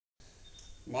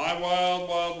My Wild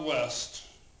Wild West.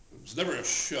 It was never a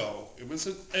show. It was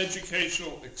an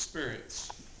educational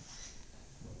experience.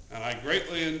 And I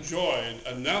greatly enjoyed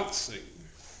announcing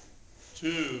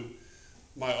to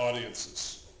my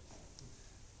audiences.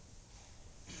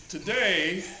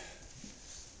 Today,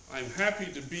 I'm happy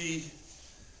to be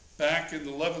back in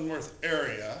the Leavenworth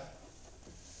area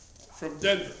from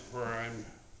Denver, where I'm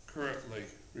currently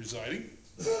residing.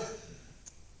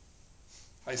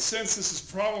 I sense this is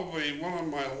probably one of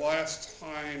my last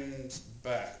times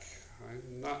back.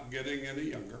 I'm not getting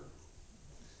any younger.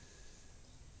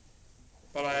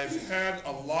 But I've had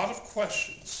a lot of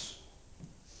questions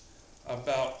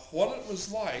about what it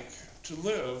was like to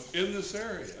live in this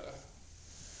area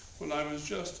when I was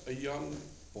just a young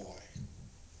boy.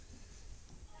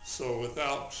 So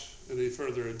without any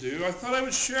further ado, I thought I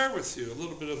would share with you a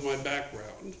little bit of my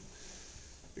background.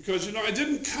 Because, you know, I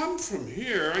didn't come from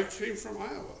here. I came from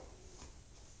Iowa,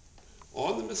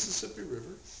 on the Mississippi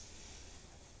River,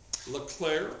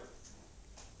 LeClaire,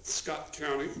 Scott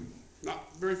County,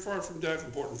 not very far from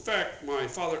Davenport. In fact, my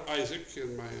father Isaac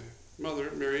and my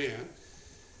mother Mary Ann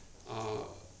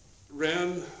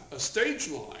ran a stage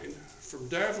line from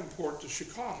Davenport to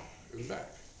Chicago and back.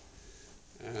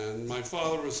 And my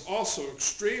father was also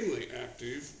extremely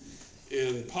active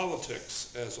in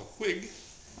politics as a Whig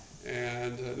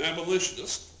and an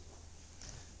abolitionist.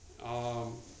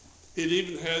 He'd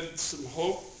even had some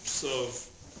hopes of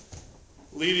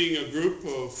leading a group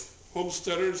of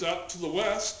homesteaders out to the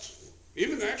west,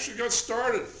 even actually got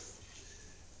started.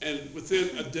 And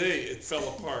within a day it fell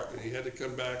apart and he had to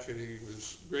come back, and he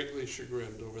was greatly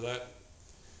chagrined over that.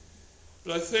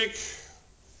 But I think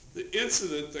the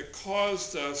incident that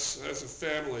caused us as a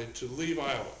family to leave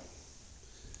Iowa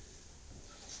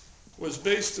was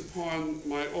based upon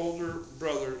my older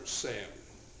brother, Sam.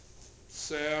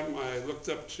 Sam, I looked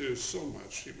up to so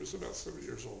much. He was about 7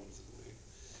 years older than me.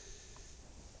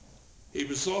 He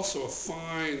was also a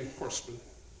fine horseman.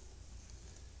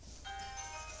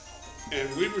 And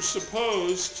we were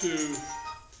supposed to,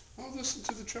 listen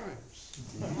to the chimes.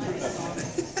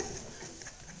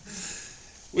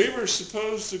 We were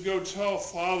supposed to go tell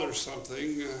Father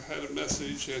something, had a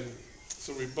message, and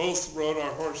so we both rode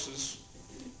our horses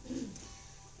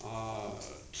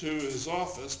to his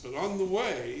office. But on the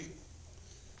way,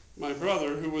 my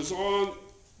brother, who was on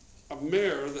a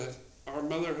mare that our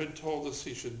mother had told us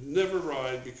he should never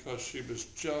ride because she was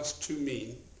just too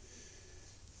mean,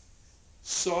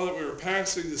 saw that we were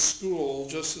passing the school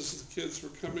just as the kids were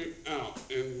coming out,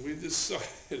 and he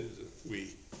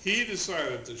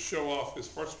decided to show off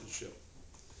his horsemanship.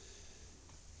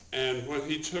 And when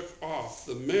he took off,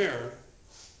 the mare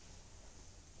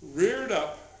reared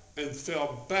up and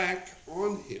fell back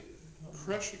on him,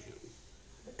 crushing him.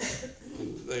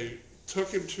 And they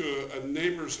took him to a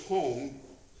neighbor's home.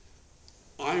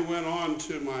 I went on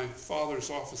to my father's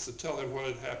office to tell him what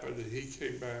had happened, and he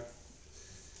came back.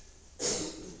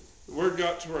 The word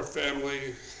got to our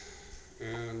family,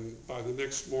 and by the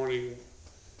next morning,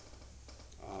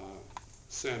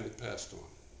 Sam had passed on.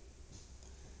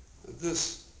 And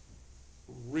this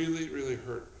really, really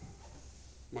hurt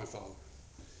my father.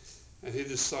 And he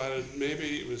decided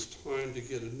maybe it was time to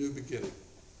get a new beginning.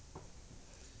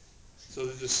 So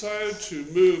they decided to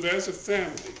move as a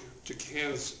family to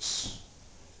Kansas.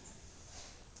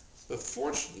 But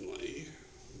fortunately,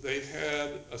 they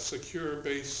had a secure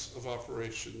base of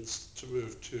operations to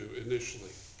move to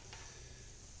initially.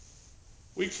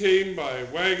 We came by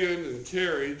wagon and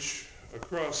carriage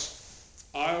across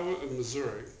Iowa and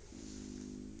Missouri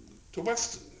to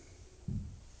Weston.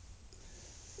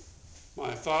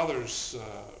 My father's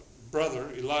brother,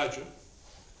 Elijah,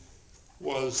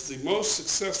 was the most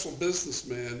successful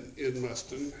businessman in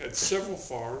Weston, had several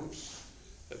farms,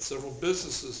 had several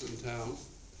businesses in town,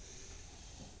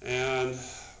 and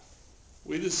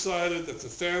we decided that the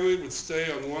family would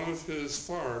stay on one of his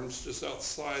farms just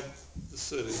outside the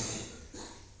city,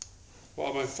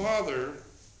 while my father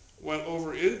went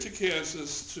over into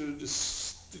Kansas to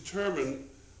determine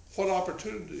what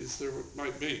opportunities there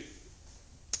might be.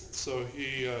 So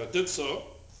he did so,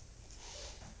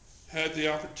 had the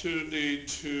opportunity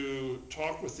to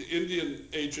talk with the Indian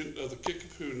agent of the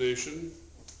Kickapoo Nation,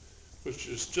 which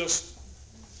is just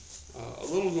a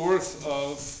little north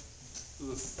of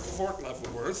the Fort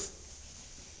Leavenworth.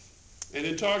 And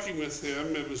in talking with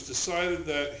him, it was decided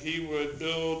that he would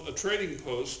build a trading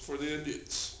post for the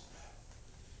Indians.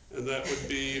 And that would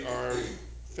be our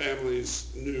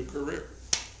family's new career.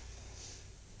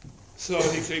 So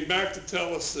he came back to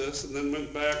tell us this, and then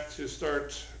went back to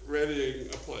start readying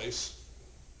a place.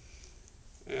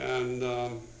 And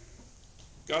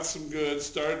got some goods,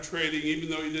 started trading, even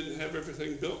though he didn't have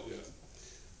everything built yet.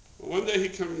 Well, one day he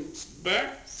comes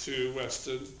back to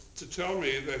Weston to tell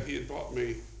me that he had bought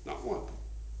me not one,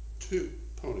 2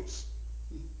 ponies.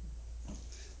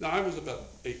 Now, I was about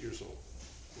 8 years old.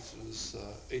 This was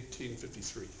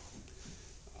 1853.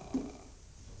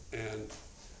 And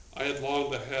I had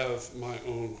longed to have my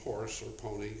own horse or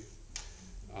pony.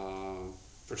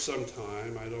 For some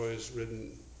time, I'd always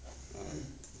ridden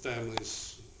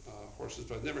families' horses,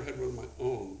 but I'd never had one of my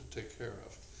own to take care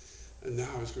of. And now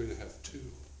I was going to have 2.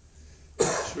 I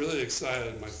was really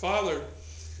excited. My father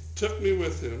took me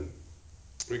with him.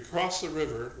 We crossed the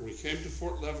river, and we came to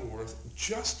Fort Leavenworth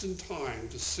just in time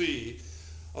to see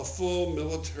a full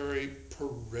military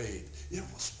parade. It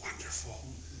was wonderful.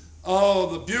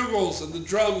 Oh, the bugles and the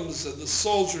drums and the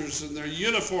soldiers in their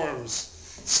uniforms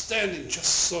standing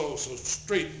just so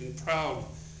straight and proud.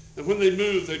 And when they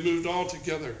moved all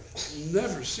together.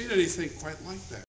 Never seen anything quite like that.